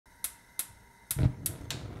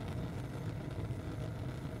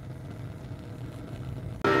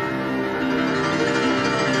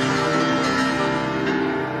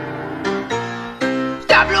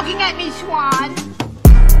Which one?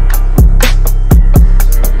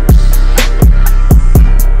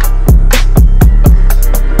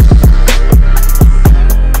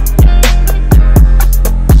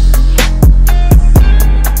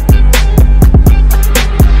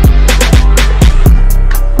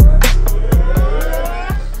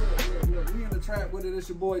 It's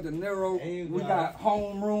your boy De Niro. We got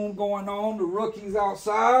homeroom going on. The rookies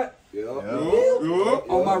outside.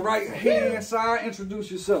 On my right hand side, introduce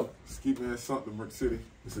yourself. Keeping it something, Brick City.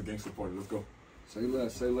 It's a gangster party. Let's go. Say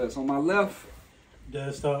less, say less. On my left,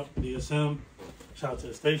 DeadStop, DSM. Shout out to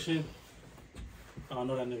the station. I don't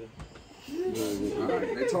know that nigga. All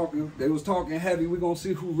right, they was talking heavy. We're gonna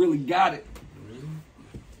see who really got it.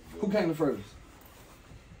 Who came the first?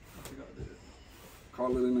 I think I did.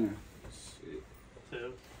 Call it in there.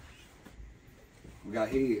 We got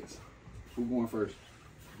heads. Who going first?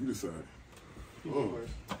 You decide.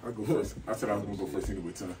 I'll go first. I said I was going to go first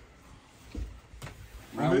anyway, time.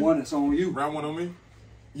 Round one, it's on you. Round one on me?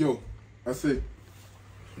 Yo, I said,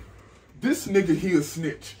 this nigga, he a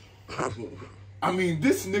snitch. I mean,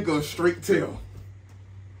 this nigga a straight tail.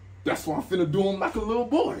 That's why I'm finna do him like a little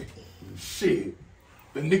boy. Shit.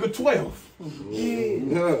 The nigga 12.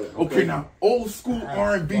 Okay, now, old school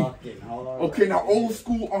R&B. Okay, now, old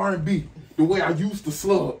school R&B. The way I used to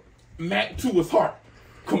slug. Mac to his heart.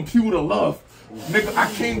 Computer love. Nigga,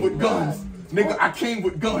 I came with guns. Nigga, I came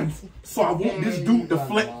with guns. So I want this dude to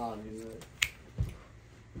flex.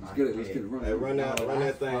 Let's get it, let's get it. Run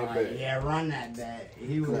that thing back. Yeah, run that back.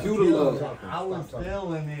 Computer love. I was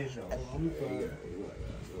feeling it though. I'm sorry.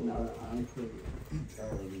 No, I'm tripping. I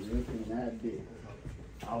was drinking that bitch.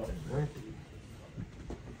 I was drinking.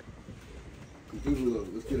 Computer love.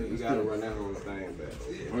 Let's get it. You gotta run that whole thing back.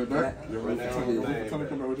 Run it back? Run that whole thing back.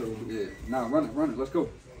 Yeah, nah, run it, let's go.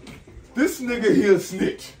 This nigga here a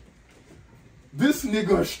snitch. This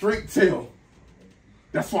nigga a straight tail.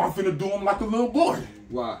 That's why I'm finna do him like a little boy.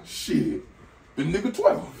 Why? Shit. The nigga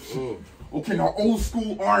 12. Okay, now old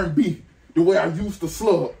school R&B. The way I used to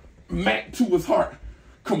slug. Mac to his heart.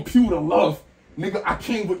 Computer love. Nigga, I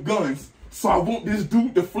came with guns. So I want this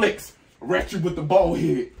dude to flex. Ratchet with the bald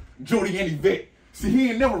head. Jody and Yvette. See, he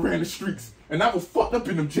ain't never ran the streets. And I was fucked up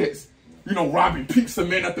in them jets. You know, robbing pizza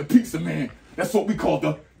man after pizza man. That's what we call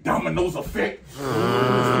the dominoes effect.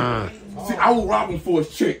 See, I will rob him for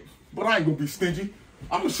his check. But I ain't gonna be stingy.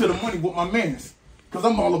 I'm gonna share the money with my mans. Cause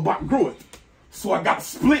I'm all about growing. So I got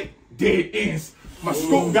split dead ends. My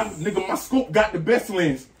scope got, nigga, my scope got the best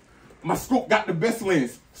lens. My scope got the best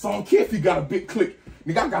lens. So I don't care if he got a big click.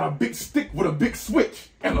 Nigga, I got a big stick with a big switch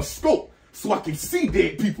and a scope. So I can see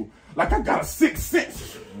dead people. Like I got a sixth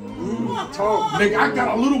sense. Nigga, I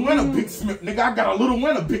got a little and a big Smith. Nigga, I got a little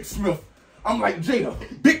and a big Smith. I'm like Jada,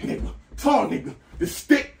 big nigga, tall nigga, the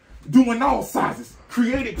stick, doing all sizes,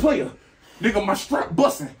 creative player. Nigga, my strap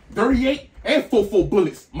busting, 38 and 44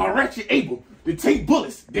 bullets. My ratchet able to take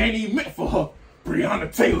bullets that ain't even meant for her.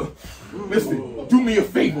 Breonna Taylor. Listen, do me a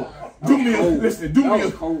favor. Do me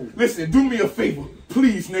a favor.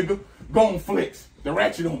 Please, nigga, go on flex. The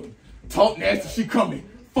ratchet on me. Talk nasty, she coming.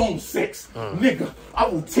 Phone sex. Nigga, I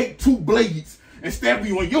will take 2 blades and stab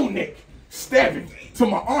you on your neck. Stabbing till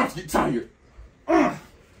my arms get tired.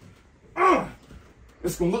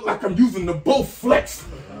 It's gonna look like I'm using the both flex.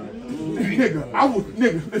 Nigga, I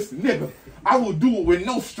will do it with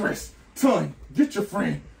no stress. Ton, get your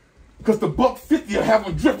friend. Cause the $150 will have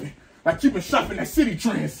him dripping. Like you been shopping at City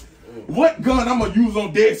Trends. What gun I'm gonna use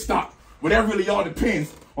on DeadStop? But that really all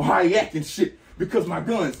depends on how he acting shit. Because my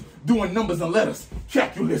guns doing numbers and letters,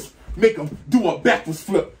 calculus, make them do a backwards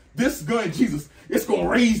flip. This gun, Jesus, it's gonna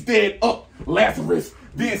raise dead up Lazarus,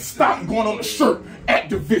 then stop going on the shirt,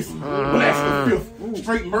 activist, blast the 5th,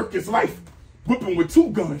 straight murk his life, whipping with 2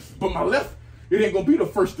 guns. But my left, it ain't gonna be the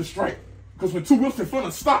first to strike. Cause when 2 whips in front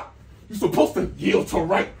of stop, you're supposed to yield to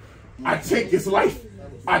right. I take his life.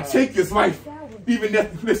 I take his life. Even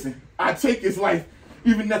if, listen, I take his life.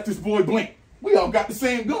 Even if this boy blink. We all got the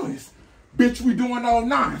same guns. Bitch, we doing all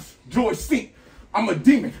 9s. George Sink. I'm a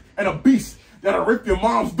demon and a beast that'll rip your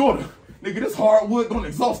mom's daughter. Nigga, this hardwood gonna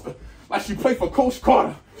exhaust her. Like she played for Coach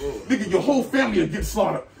Carter. Nigga, your whole family will get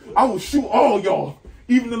slaughtered. I will shoot all y'all.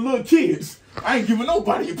 Even the little kids. I ain't giving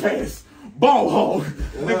nobody a pass. Ball hog.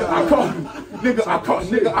 Nigga, I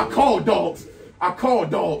call dogs. I call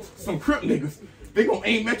dogs. Some crip niggas. They gonna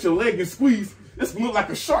aim at your leg and squeeze. This gonna look like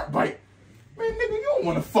a shark bite. Man, nigga, you don't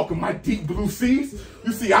wanna fuck with my deep blue seas.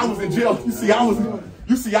 You see, I was in jail. You see,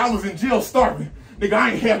 I was in jail starving. Nigga,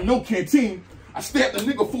 I ain't have no canteen. I stabbed a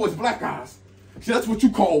nigga for his black eyes. See, that's what you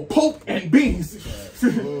call poke and beans.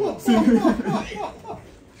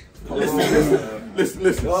 Listen. Listen.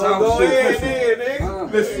 Listen,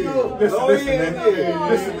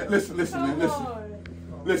 man.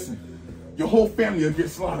 Listen. Your whole family will get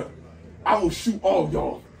slaughtered. I will shoot all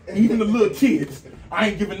y'all, even the little kids. I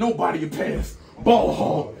ain't giving nobody a pass. Ball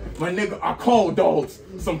hog, my nigga, I call dogs,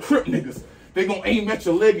 some crip niggas. They gonna aim at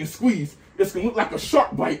your leg and squeeze. It's gonna look like a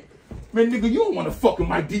shark bite. Man, nigga, you don't wanna fuck in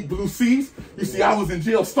my deep blue seas. You see, I was in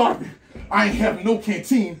jail starving. I ain't having no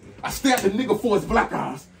canteen. I stabbed a nigga for his black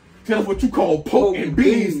eyes. That's what you call poke and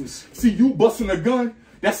beans. See, you busting a gun,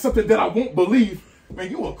 that's something that I won't believe. Man,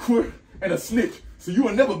 you a queer and a snitch, so you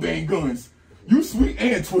will never bang guns. You sweet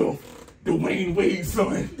and 12. Dwayne Wade's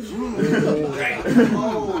son.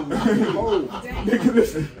 Nigga,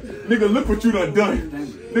 listen. Nigga, look what you done done.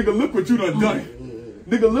 Nigga, look what you done done.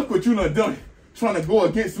 Nigga, look what you done done. Trying to go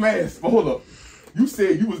against Smash. But hold up. You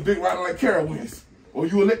said you was big riding like carowinds. Or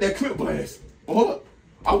you would let that clip blast. But hold up.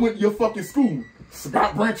 I went to your fucking school,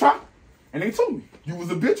 Scott Branch out, and they told me you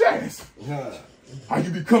was a bitch ass. How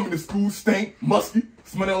you be coming to school stank, musky,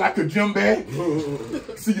 smelling like a gym bag?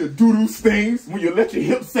 See your doo-doo stains when you let your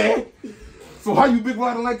hips sag? So how you big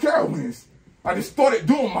riding like carowinds? I just started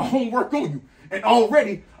doing my homework on you, and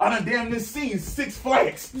already I done damn near seen 6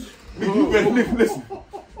 flags. Nigga, you better, nigga, listen.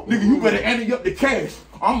 Nigga, you better ante up the cash.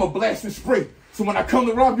 I'ma blast and spray. So when I come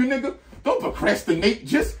to rob you, nigga, don't procrastinate.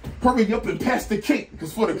 Just hurry up and pass the cake.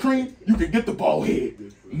 Cause for the cream, you can get the ball head.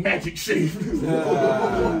 Magic shave.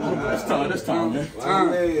 That's time, man.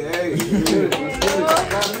 Hey.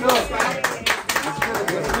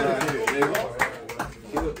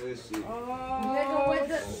 Nigga with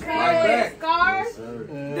the hey, scars.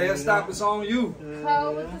 DeadStop is on you.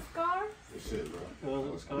 Cole with the scars.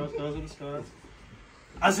 Cuz with the scars.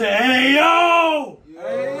 I said, hey yo!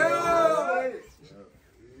 Hey yo!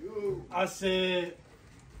 I said,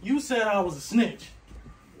 you said I was a snitch.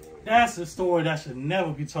 That's a story that should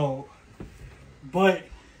never be told. But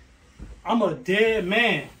I'm a dead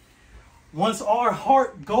man. Once our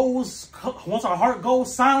heart goes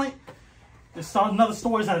silent, there's another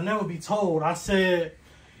stories that'll never be told. I said,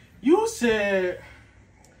 you said,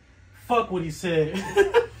 fuck what he said.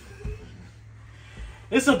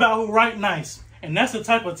 It's about who write nice. And that's the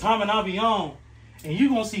type of timing I'll be on. And you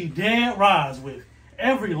gonna see dead rise with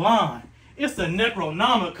every line. It's the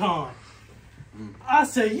Necronomicon. I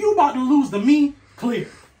said, you about to lose to me, clear.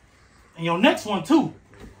 And your next one too.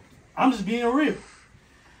 I'm just being real.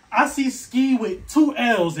 I see Ski with 2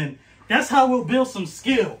 L's and that's how we'll build some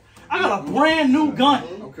skill. I got a brand new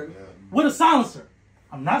gun with a silencer.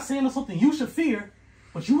 I'm not saying it's something you should fear,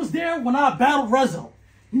 but you was there when I battled Rezo.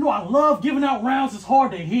 You know I love giving out rounds, it's hard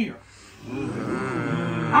to hear.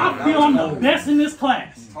 I feel I'm the best in this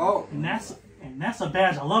class. And that's a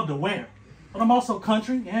badge I love to wear. But I'm also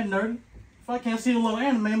country and nerdy. If I can't see a little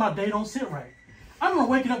anime, my day don't sit right. I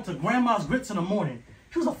remember waking up to grandma's grits in the morning.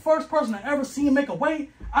 She was the first person I ever seen make a way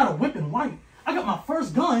out of whipping white. I got my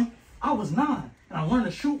first gun, I was 9, and I learned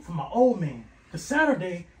to shoot from my old man. Cause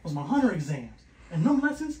Saturday was my hunter exams. And them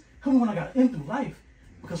lessons come when I got in through life.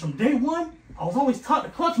 Because from day one, I was always taught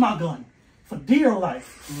to clutch my gun. For dear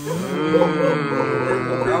life. I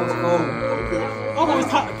was always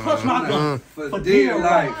taught to clutch my gun. For dear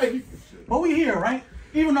life. But we here, right?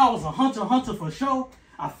 Even though I was a hunter for show,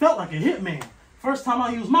 I felt like a hitman. First time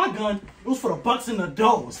I used my gun, it was for the bucks and the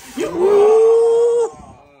does.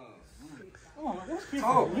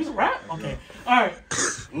 Oh, he's a rap? Okay. Alright.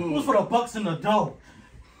 It was for the bucks and the dough.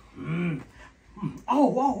 Oh,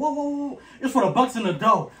 whoa. It's for the bucks and the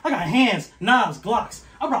dough. I got hands, knives, Glocks.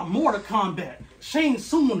 I brought more to combat. Shane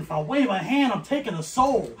soon, if I wave a hand, I'm taking a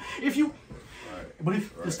soul. But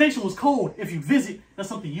if the station was cold, if you visit, that's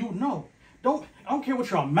something you know. I don't care what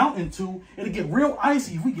you're amounting to, it'll get real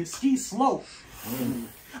icy if we get ski slow.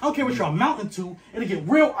 I don't care what you're amounting to, it'll get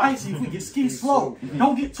real icy if we get ski slow.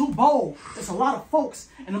 Don't get too bold. There's a lot of folks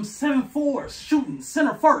and them 7-4s shooting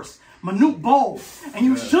center first. Minute bowl. And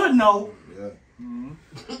you should know,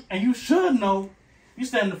 you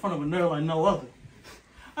stand in front of a nerd like no other.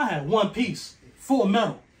 I had one piece, full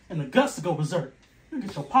metal, and the guts to go berserk. You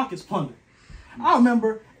get your pockets plundered. I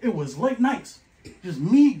remember it was late nights. Just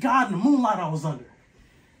me, God, and the moonlight I was under.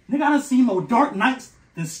 Nigga, I done seen more dark nights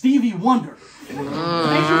than Stevie Wonder. Thank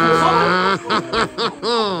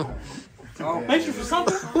you for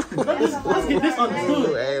something. Let's get this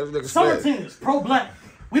understood. Summerton is pro-black.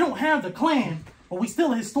 We don't have the clan, but we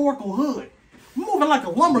still a historical hood. We're moving like a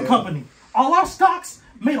lumber company. All our stocks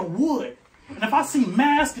made of wood. And if I see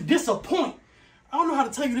mask disappoint, I don't know how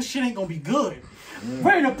to tell you this shit ain't gonna be good.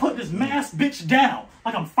 Ready to put this mask bitch down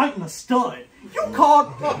like I'm fighting a stud.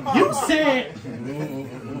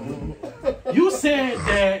 You said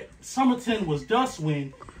that Summerton was dust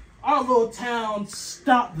when our little town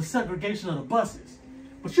stopped the segregation of the buses.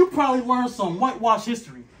 But you probably learned some whitewash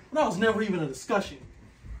history. That was never even a discussion.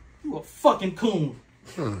 You a fucking coon.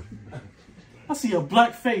 I see a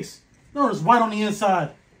black face. There's white on the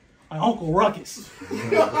inside. Like Uncle Ruckus.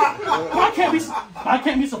 I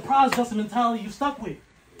can't be surprised that's the mentality you stuck with.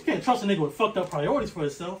 You can't trust a nigga with fucked up priorities for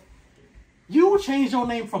himself. You changed your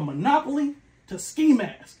name from Monopoly to Ski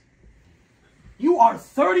Mask. You are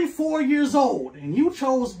 34 years old and you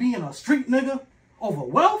chose being a street nigga over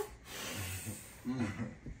wealth?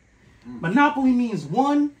 Monopoly means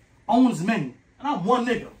one owns many. And I'm one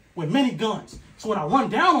nigga with many guns. So when I run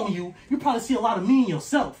down on you, you probably see a lot of me in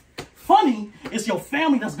yourself. Funny, it's your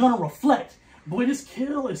family that's gonna reflect. Boy, this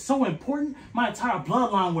kill is so important, my entire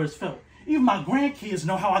bloodline wears felt. Even my grandkids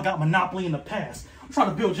know how I got Monopoly in the past. I'm trying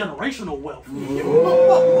to build generational wealth.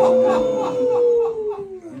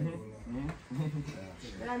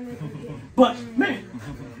 But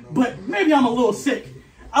maybe I'm a little sick.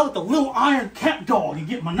 I let the little iron cat dog and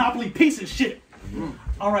get Monopoly piece of shit.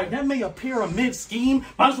 All right, that may appear a mid-scheme,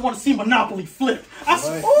 but I just want to see Monopoly flip.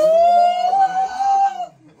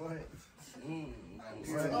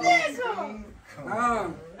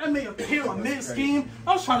 That may appear a mid-scheme.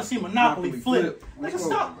 I was trying to see Monopoly flip. Nigga,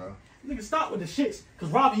 stop. Nigga, stop with the shits.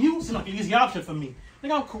 Because robbing you seems like an easy option for me.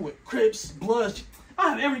 Nigga, I'm cool with Crips, Bloods. I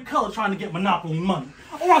have every color trying to get Monopoly money.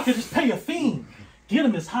 Or I could just pay a fiend. Get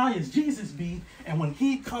him as high as Jesus be, and when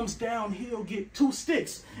he comes down, he'll get 2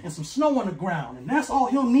 sticks and some snow on the ground, and that's all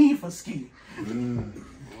he'll need for ski.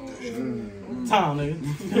 Time, nigga.